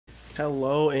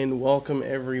Hello and welcome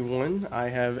everyone. I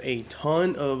have a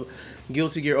ton of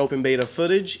Guilty Gear open beta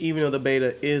footage, even though the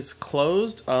beta is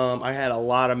closed. I had a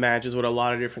lot of matches with a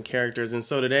lot of different characters, and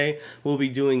so today we'll be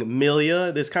doing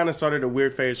Millia. This kind of started a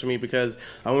weird phase for me because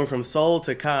I went from Soul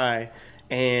to Kai,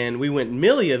 and we went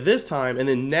Millia this time, and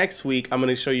then next week I'm going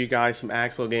to show you guys some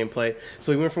Axel gameplay.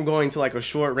 So we went from going to like a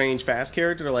short range fast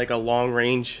character to like a long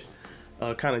range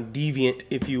kind of deviant,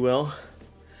 if you will.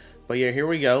 But yeah, here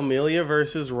we go. Millia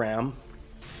versus Ram.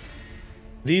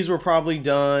 These were probably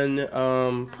done,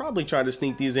 probably tried to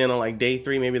sneak these in on like day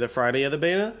 3, maybe the Friday of the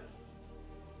beta.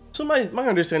 So my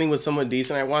understanding was somewhat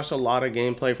decent. I watched a lot of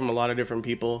gameplay from a lot of different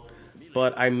people,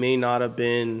 but I may not have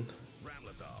been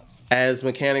as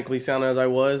mechanically sound as I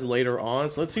was later on.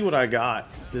 So let's see what I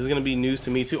got. This is going to be news to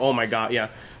me too. Oh my god, yeah.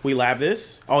 We lab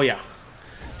this. Oh yeah.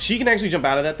 She can actually jump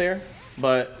out of that there,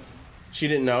 but she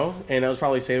didn't know, and that was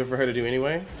probably safer for her to do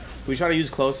anyway. We try to use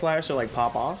close slash to like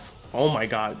pop off. Oh my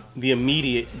god, the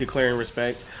immediate declaring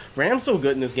respect. Ram's so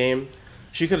good in this game.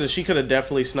 She could have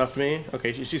definitely snuffed me.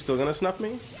 Okay, she's still gonna snuff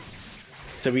me.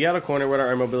 So we got a corner with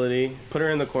our mobility. Put her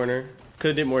in the corner. Could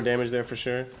have did more damage there for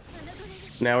sure.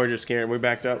 Now we're just scared. We're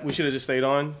backed up. We should have just stayed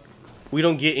on. We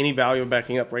don't get any value of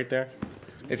backing up right there.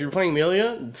 If you're playing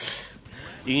Millia,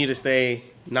 you need to stay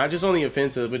not just on the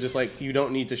offensive, but just like you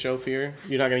don't need to show fear.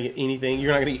 You're not gonna get anything.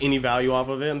 You're not gonna get any value off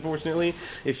of it, unfortunately.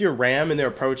 If you're Ram and they're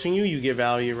approaching you, you get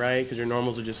value, right? Because your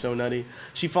normals are just so nutty.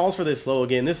 She falls for this slow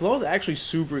again. This slow is actually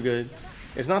super good.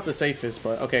 It's not the safest,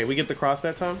 but okay, we get the cross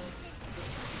that time.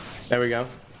 There we go.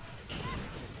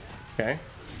 Okay,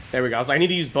 there we go. So I need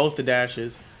to use both the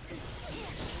dashes.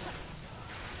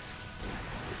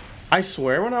 I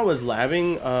swear when I was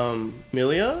labbing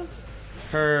Millia,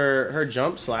 her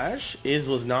jump slash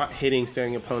was not hitting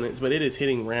standing opponents, but it is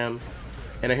hitting Ram.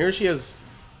 And I hear she has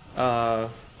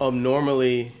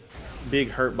abnormally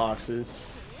big hurt boxes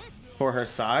for her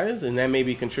size, and that may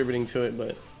be contributing to it.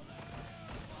 But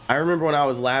I remember when I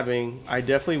was labbing, I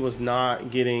definitely was not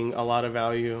getting a lot of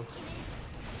value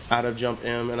out of jump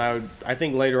M, and I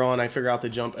think later on I figured out the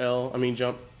jump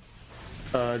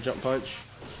punch.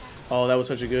 Oh, that was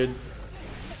such a good.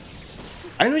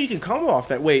 I know you can combo off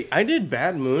that. Wait, I did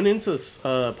Bad Moon into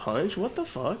punch? What the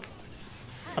fuck?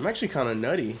 I'm actually kind of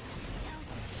nutty.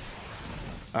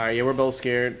 Alright, yeah, we're both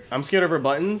scared. I'm scared of her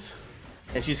buttons,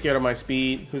 and she's scared of my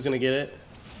speed. Who's gonna get it?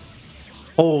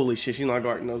 Holy shit, she's not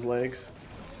guarding those legs.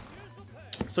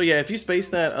 So yeah, if you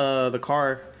space that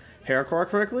the hair car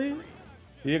correctly,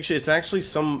 it's actually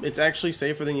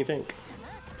safer than you think.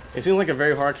 It seems like a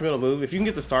very hard committal move. If you can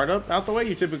get the startup out the way,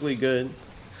 you're typically good.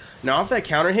 Now, off that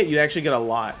counter hit, you actually get a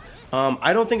lot.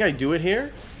 I don't think I do it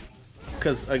here,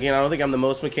 because again, I don't think I'm the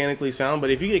most mechanically sound. But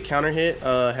if you get counter hit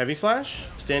heavy slash,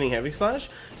 standing heavy slash,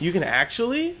 you can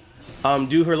actually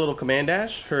do her little command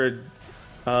dash, her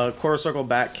quarter circle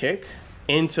back kick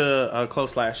into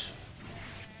close slash.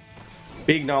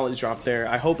 Big knowledge drop there.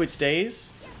 I hope it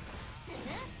stays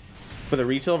for the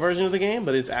retail version of the game,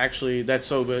 but it's actually, that's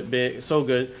so good, so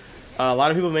good. A lot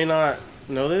of people may not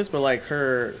know this, but like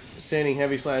her standing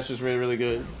heavy slash is really, really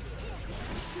good.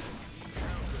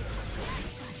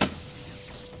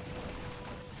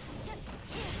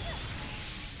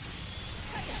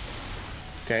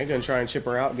 Okay, gonna try and chip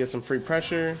her out, get some free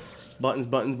pressure. Buttons,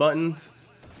 buttons, buttons.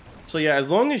 So yeah, as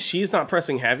long as she's not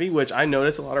pressing heavy, which I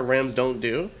notice a lot of Rams don't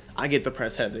do, I get the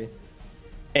press heavy.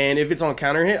 And if it's on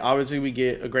counter hit, obviously we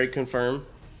get a great confirm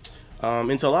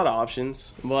into a lot of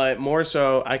options, but more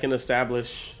so I can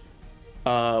establish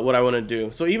what I want to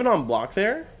do. So even on block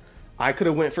there, I could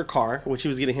have went for car, which he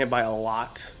was getting hit by a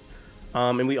lot,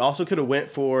 and we also could have went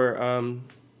for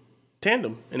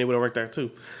tandem, and it would have worked there too.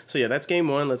 So yeah, that's game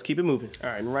 1. Let's keep it moving. All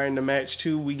right, and right into match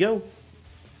 2 we go.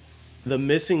 The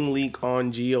missing leak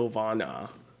on Giovanna.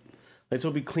 Let's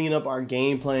hope we clean up our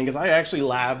game plan, because I actually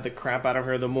labbed the crap out of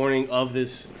her the morning of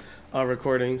this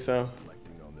recording. So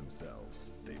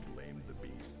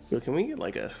yo, can we get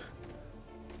like a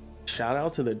shout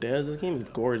out to the devs? This game is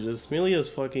gorgeous. Millia is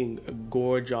fucking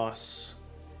gorgeous.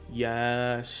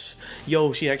 Yes.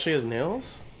 Yo, she actually has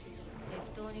nails?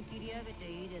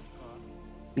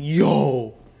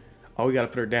 Yo. Oh, we gotta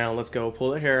put her down. Let's go.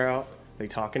 Pull her hair out. They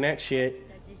talking that shit.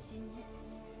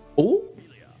 Oh.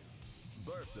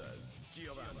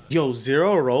 Yo,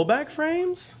 0 rollback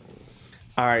frames?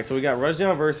 Alright, so we got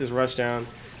Rushdown versus Rushdown.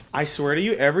 I swear to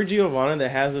you, every Giovanna that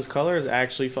has this color has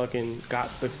actually fucking got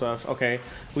the stuff. Okay,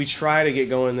 we try to get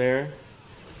going there.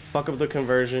 Fuck up the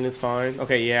conversion, it's fine.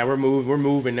 Okay, yeah, we're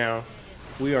moving now.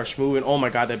 We are smoothing. Oh my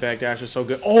god, that backdash is so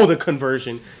good. Oh, the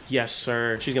conversion. Yes,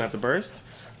 sir. She's gonna have to burst.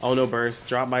 Oh, no burst.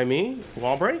 Drop by me.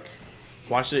 Wall break.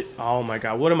 Watch it. Oh my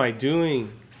god, what am I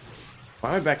doing?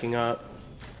 Why am I backing up?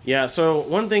 Yeah, so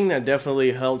one thing that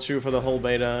definitely held true for the whole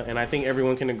beta, and I think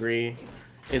everyone can agree,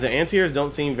 is that anti-airs don't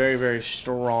seem very, very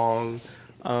strong.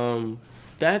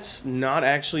 That's not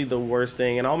actually the worst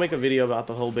thing, and I'll make a video about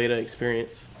the whole beta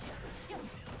experience.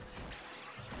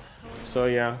 So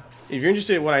yeah, if you're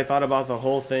interested in what I thought about the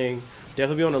whole thing,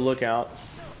 definitely be on the lookout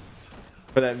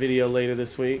for that video later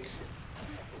this week.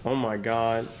 Oh my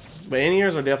god. But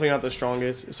anti-airs are definitely not the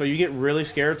strongest, so you get really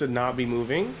scared to not be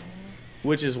moving,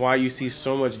 which is why you see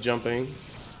so much jumping.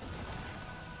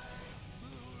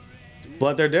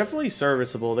 But they're definitely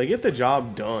serviceable. They get the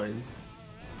job done.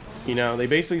 You know, they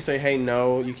basically say, hey,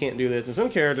 no, you can't do this. And some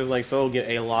characters like Soul get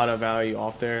a lot of value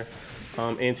off their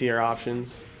anti-air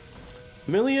options.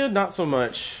 Millia, not so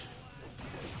much.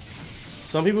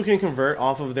 Some people can convert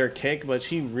off of their kick, but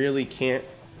she really can't.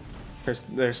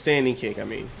 Their standing kick, I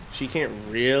mean. She can't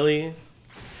really.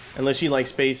 Unless she like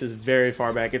spaces very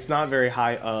far back. It's not very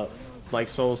high up. Like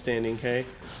Soul standing kick.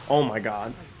 Oh my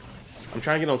god. I'm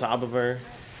trying to get on top of her.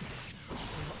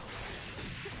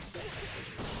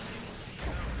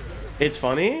 It's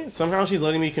funny, somehow she's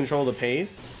letting me control the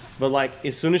pace, but like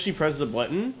as soon as she presses a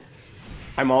button,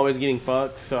 I'm always getting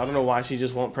fucked, so I don't know why she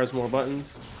just won't press more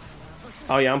buttons.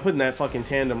 Oh yeah, I'm putting that fucking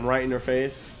tandem right in her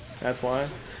face. That's why.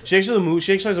 She actually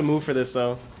has a move for this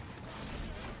though.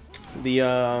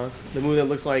 The move that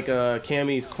looks like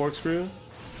Cammy's corkscrew.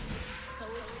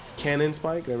 Cannon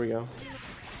spike, there we go.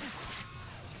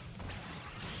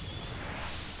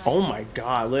 Oh my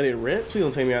god, let it rip. Please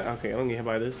don't take me out. Okay, I don't get hit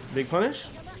by this. Big punish.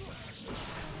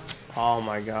 Oh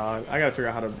my god, I gotta figure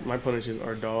out how to. My punishes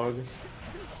are dog.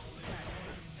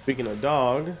 Speaking of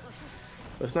dog,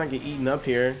 let's not get eaten up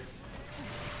here.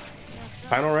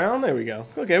 Final round, there we go.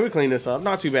 Okay, we clean this up.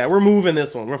 Not too bad. We're moving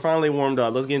this one. We're finally warmed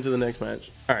up. Let's get into the next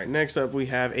match. All right, next up we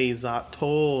have a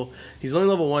Zato. He's only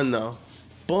level 1 though,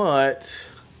 but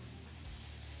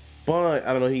I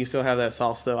don't know. He can still have that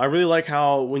soft stuff. I really like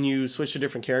how when you switch to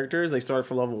different characters, they start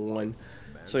for level 1.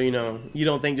 So you know, you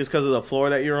don't think just because of the floor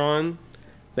that you're on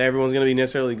that everyone's going to be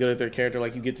necessarily good at their character.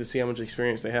 Like, you get to see how much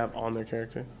experience they have on their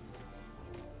character.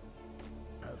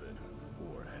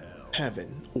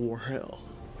 Heaven or hell.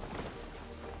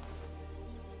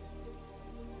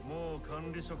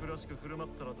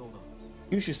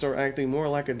 You should start acting more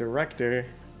like a director.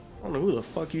 I don't know who the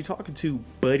fuck you talking to,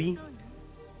 buddy.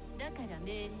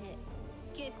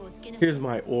 Here's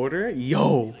my order.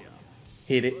 Yo,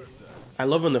 hit it. I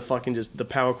love when the fucking the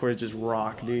power chords just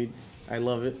rock, dude. I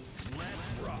love it.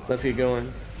 Let's get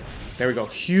going. There we go.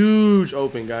 Huge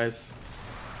open, guys.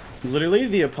 Literally,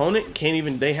 the opponent can't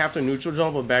even. They have to neutral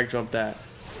jump or back jump that.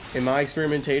 In my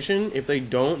experimentation, if they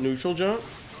don't neutral jump,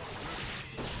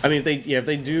 I mean, if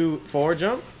they do forward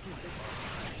jump,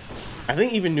 I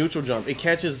think even neutral jump, it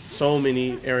catches so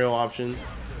many aerial options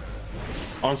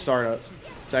on startup.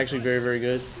 It's actually very, very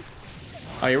good.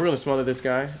 Oh yeah, we're gonna smother this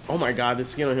guy. Oh my god, this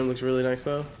skin on him looks really nice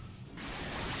though.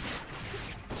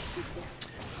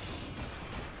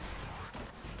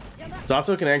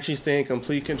 Zato can actually stay in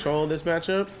complete control of this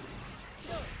matchup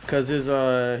because his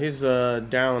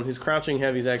crouching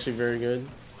heavy is actually very good.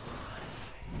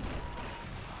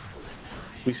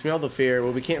 We smell the fear,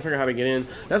 but we can't figure out how to get in.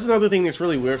 That's another thing that's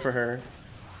really weird for her.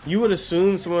 You would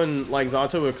assume someone like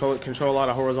Zato would control a lot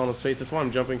of horizontal space. That's why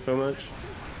I'm jumping so much.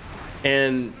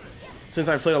 And since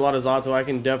I played a lot of Zato, I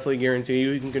can definitely guarantee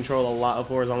you he can control a lot of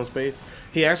horizontal space.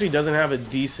 He actually doesn't have a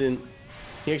decent.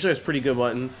 He actually has pretty good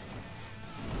buttons.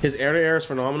 His air-to-air is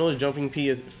phenomenal. His jumping P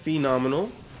is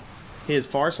phenomenal. His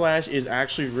far slash is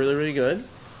actually really, really good.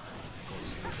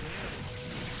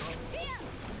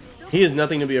 He has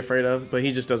nothing to be afraid of, but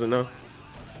he just doesn't know.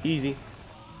 Easy.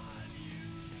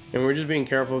 And we're just being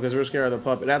careful because we're scared of the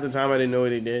puppet. At the time, I didn't know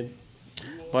what he did.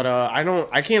 But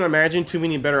I can't imagine too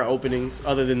many better openings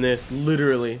other than this.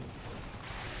 Literally,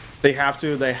 they have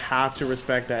to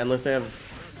respect that. Unless they have,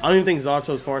 I don't even think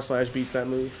Zato's far slash beats that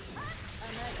move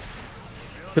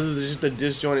because of just the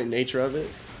disjointed nature of it.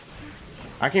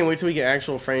 I can't wait till we get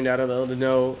actual frame data though to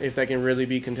know if that can really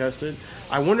be contested.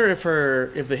 I wonder if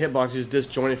the hitbox is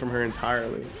disjointed from her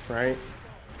entirely, right?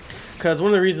 Because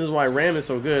one of the reasons why Ram is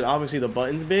so good, obviously the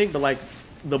button's big, but like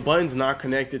the button's not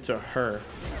connected to her,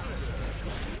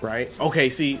 right? Okay,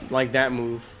 see, like that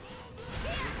move,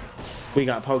 we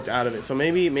got poked out of it. So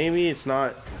maybe it's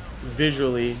not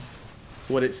visually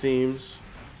what it seems.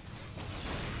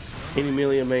 Any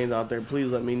Millia mains out there,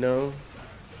 please let me know.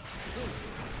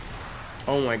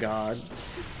 Oh my god.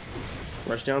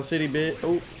 Rush down city bit.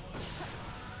 Oh.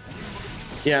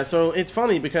 Yeah, so it's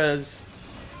funny because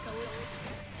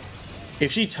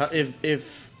if you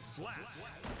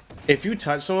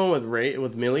touch someone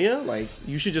with Millia, like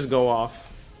you should just go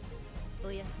off.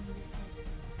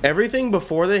 Everything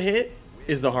before the hit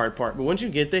is the hard part, but once you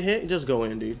get the hit, just go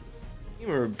in, dude.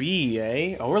 Gamer B,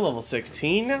 eh? Oh, we're level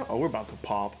 16 now? Oh, we're about to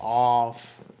pop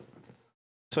off.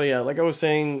 So yeah, like I was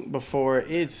saying before,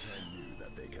 it's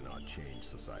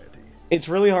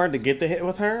really hard to get the hit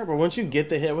with her, but once you get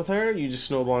the hit with her, you just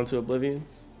snowball into oblivion.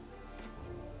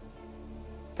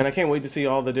 And I can't wait to see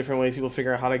all the different ways people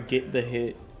figure out how to get the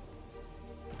hit.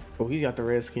 Oh, he's got the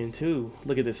red skin too.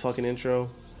 Look at this fucking intro.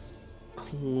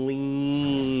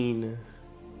 Clean.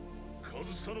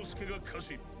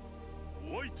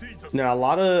 Now a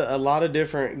lot of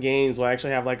different games will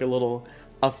actually have like a little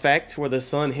effect where the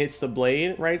sun hits the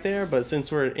blade right there, but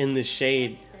since we're in the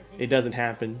shade, it doesn't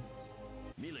happen.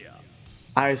 Millia.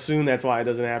 I assume that's why it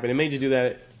doesn't happen. It may just do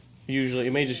that usually.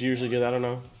 It may just usually do that. I don't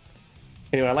know.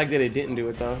 Anyway, I like that it didn't do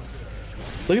it though.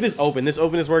 Look at this open. This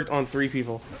open has worked on 3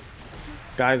 people.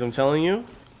 Guys, I'm telling you,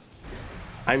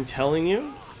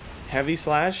 heavy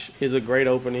slash is a great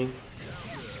opening.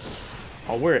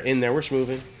 Oh, we're in there. We're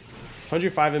schmoving.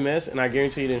 105 MS, and I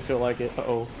guarantee you didn't feel like it.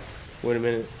 Uh-oh. Wait a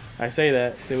minute. I say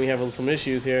that, then we have some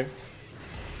issues here.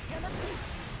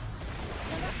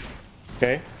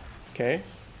 Okay. Okay.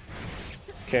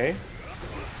 Okay.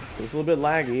 It's a little bit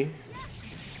laggy.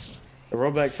 The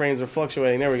rollback frames are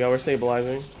fluctuating. There we go. We're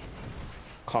stabilizing.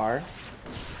 Car.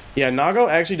 Yeah, Nago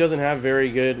actually doesn't have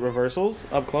very good reversals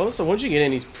up close. So once you get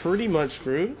in, he's pretty much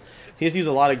screwed. He has to use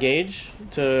a lot of gauge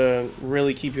to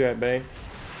really keep you at bay.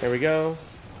 There we go.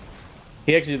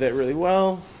 He actually did that really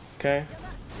well. Okay.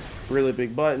 Really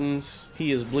big buttons.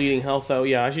 He is bleeding health though.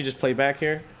 Yeah, I should just play back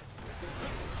here.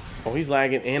 Oh, he's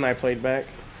lagging and I played back.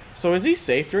 So is he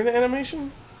safe during the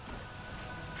animation?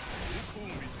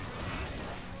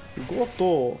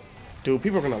 Goto. Dude,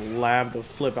 people are gonna lab the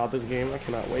flip out this game. I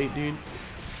cannot wait, dude.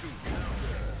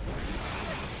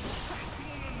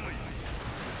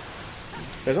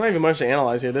 There's not even much to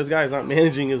analyze here. This guy's not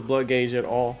managing his blood gauge at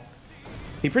all.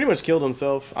 He pretty much killed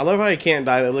himself. I love how he can't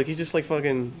die though. Look, he's just like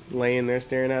fucking laying there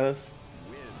staring at us.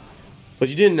 But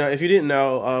you didn't know, if you didn't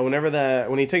know,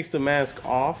 when he takes the mask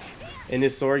off and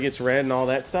his sword gets red and all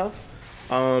that stuff,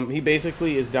 he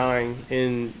basically is dying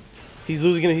and he's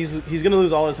gonna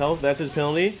lose all his health. That's his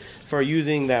penalty for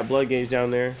using that blood gauge down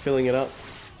there, filling it up.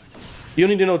 You don't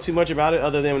need to know too much about it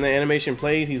other than when the animation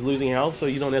plays, he's losing health, so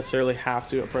you don't necessarily have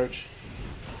to approach.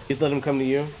 You let him come to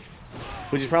you,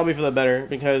 which is probably for the better,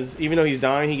 because even though he's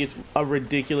dying, he gets a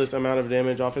ridiculous amount of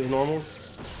damage off his normals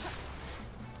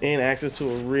and access to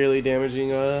a really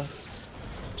damaging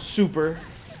super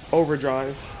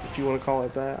overdrive, if you want to call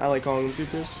it that. I like calling them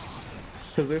supers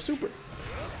because they're super.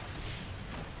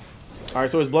 All right,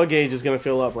 so his blood gauge is gonna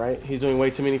fill up, right? He's doing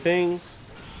way too many things.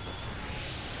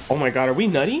 Oh my god, are we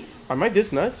nutty? Am I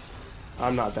this nuts?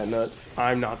 I'm not that nuts.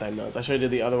 I'm not that nuts. I should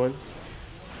have did the other one.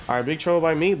 All right, big trouble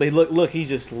by me. But look, he's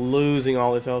just losing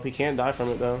all his health. He can't die from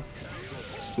it though.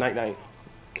 Night night.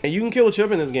 And you can kill a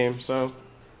chip in this game, so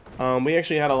we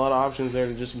actually had a lot of options there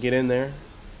to just get in there.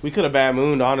 We could have bad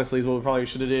mooned, honestly, is what we probably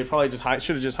should have did. Probably just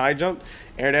should have just high jumped,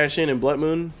 air dash in, and blood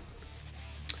moon.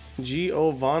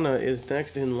 Giovanna is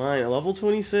next in line at level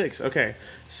 26. Okay,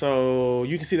 so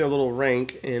you can see their little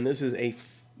rank, and this is a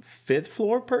 5th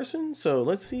floor person. So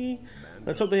let's see.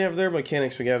 Let's hope they have their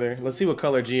mechanics together. Let's see what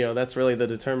color Geo. That's really the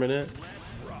determinant.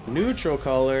 Neutral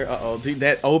color. Uh-oh, dude,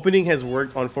 that opening has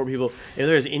worked on 4 people. If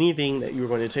there's anything that you were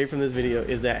going to take from this video,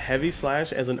 is that heavy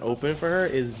slash as an open for her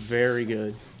is very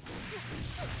good.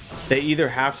 They either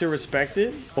have to respect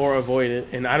it or avoid it,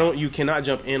 and you cannot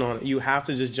jump in on it. You have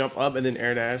to just jump up and then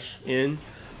air dash in,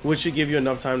 which should give you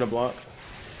enough time to block.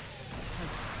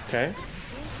 Okay,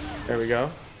 there we go.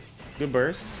 Good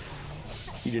burst.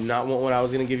 You do not want what I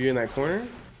was going to give you in that corner.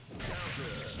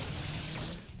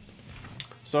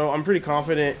 So I'm pretty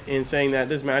confident in saying that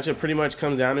this matchup pretty much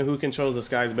comes down to who controls the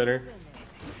skies better.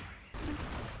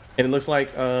 And it looks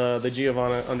like the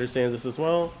Giovanna understands this as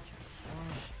well.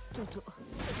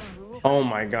 Oh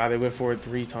my god, they went for it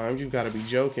 3 times. You've got to be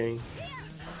joking.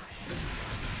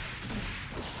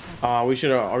 We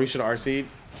should have RC'd.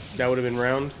 That would have been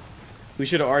round. We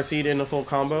should have RC'd in the full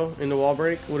combo in the wall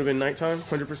break. Would have been nighttime,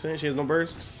 100%. She has no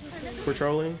burst. We're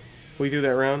trolling. We threw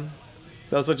that round.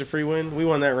 That was such a free win. We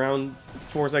won that round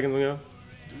 4 seconds ago.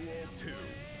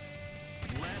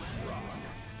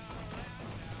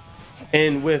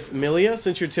 And with Millia,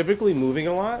 since you're typically moving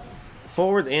a lot,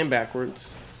 forwards and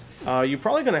backwards, you're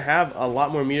probably going to have a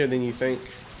lot more meter than you think.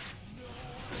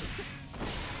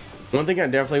 One thing I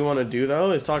definitely want to do,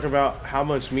 though, is talk about how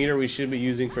much meter we should be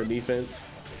using for defense.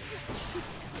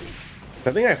 I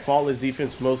think I faultless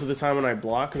defense most of the time when I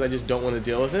block because I just don't want to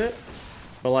deal with it.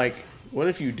 But like, what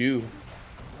if you do?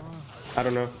 I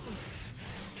don't know.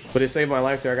 But it saved my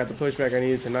life there. I got the pushback I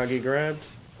needed to not get grabbed.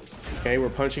 Okay, we're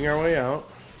punching our way out.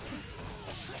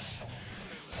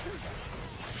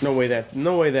 No way that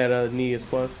knee is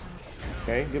plus.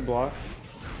 Okay, good block.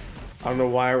 I don't know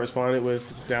why I responded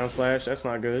with down slash. That's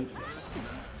not good.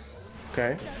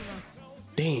 Okay.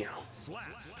 Damn.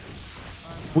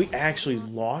 We actually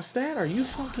lost that? Are you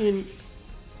fucking...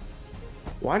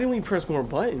 Why didn't we press more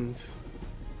buttons?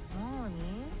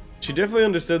 She definitely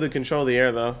understood the control of the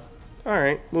air though.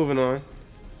 Alright, moving on.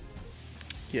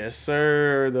 Yes,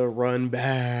 sir. The run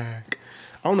back.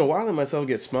 I don't know why I let myself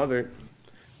get smothered.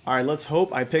 Alright, let's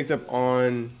hope I picked up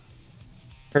on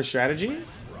her strategy.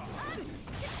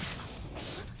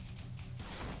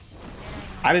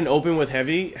 I didn't open with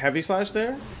heavy slash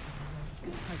there.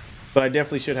 But I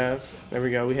definitely should have. There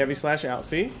we go. We heavy slash out.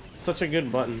 See? Such a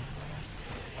good button.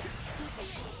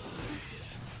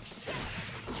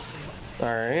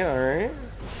 Alright, alright.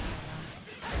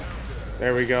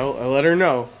 There we go. I let her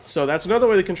know. So that's another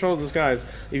way to control this, guys.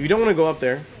 If you don't want to go up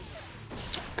there,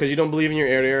 because you don't believe in your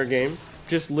air-to-air game,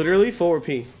 just literally forward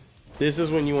P. This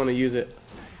is when you want to use it.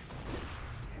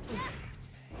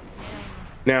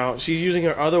 Now, she's using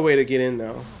her other way to get in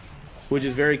now, which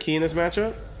is very key in this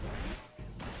matchup.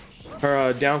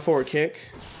 Her down forward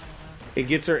kick. It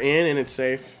gets her in and it's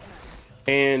safe.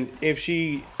 And if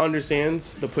she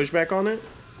understands the pushback on it,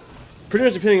 pretty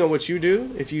much depending on what you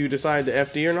do, if you decide to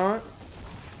FD or not,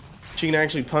 she can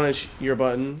actually punish your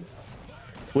button,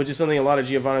 which is something a lot of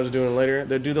Giovannas are doing later.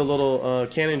 They'll do the little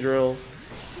cannon drill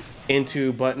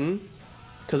into button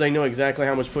because they know exactly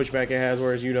how much pushback it has,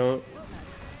 whereas you don't.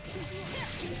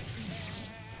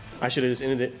 I should have just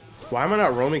ended it. Why am I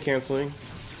not roaming canceling?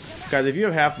 Guys, if you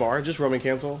have half bar, just roaming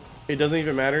cancel. It doesn't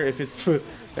even matter if it's...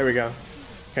 There we go.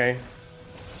 Okay.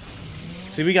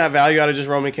 See, we got value out of just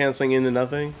roaming canceling into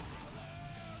nothing.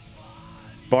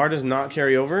 Bar does not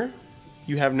carry over.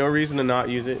 You have no reason to not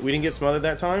use it. We didn't get smothered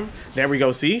that time. There we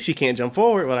go. See, she can't jump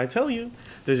forward. What I tell you,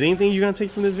 if there's anything you're going to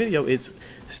take from this video, it's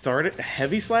started.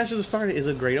 Heavy slash as a starter is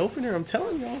a great opener. I'm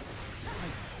telling y'all.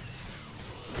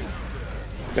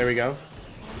 There we go.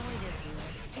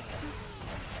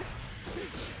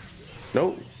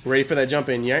 Nope. Ready for that jump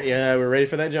in. Yeah, we're ready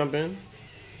for that jump in.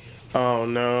 Oh,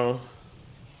 no.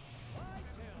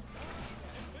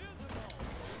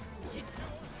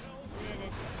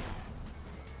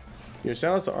 Your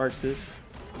shout outs to Arxis.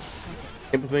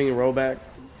 Implementing rollback.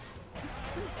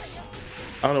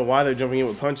 I don't know why they're jumping in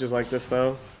with punches like this,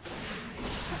 though.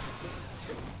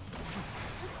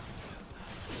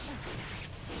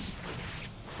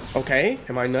 Okay,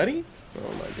 am I nutty?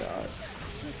 Oh my god.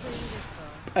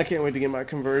 I can't wait to get my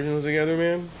conversions together,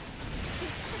 man.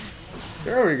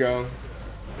 There we go.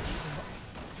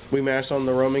 We mashed on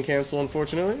the roaming cancel,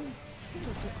 unfortunately.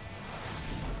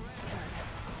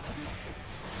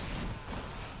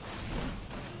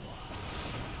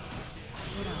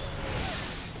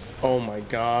 Oh my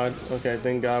god. Okay,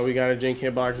 thank god we got a Jink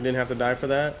hitbox and didn't have to die for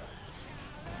that.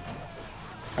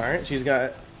 Alright, she's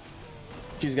got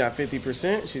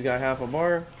 50%. She's got half a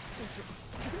bar.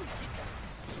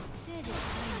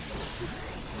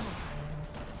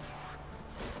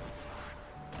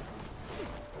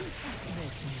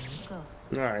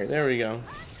 Alright, there we go.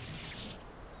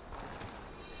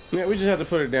 Yeah, we just had to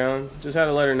put her down. Just had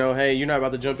to let her know, hey, you're not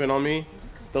about to jump in on me.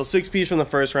 Those 6 Ps from the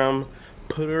first round,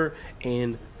 put her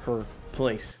in her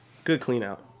place. Good clean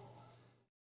out.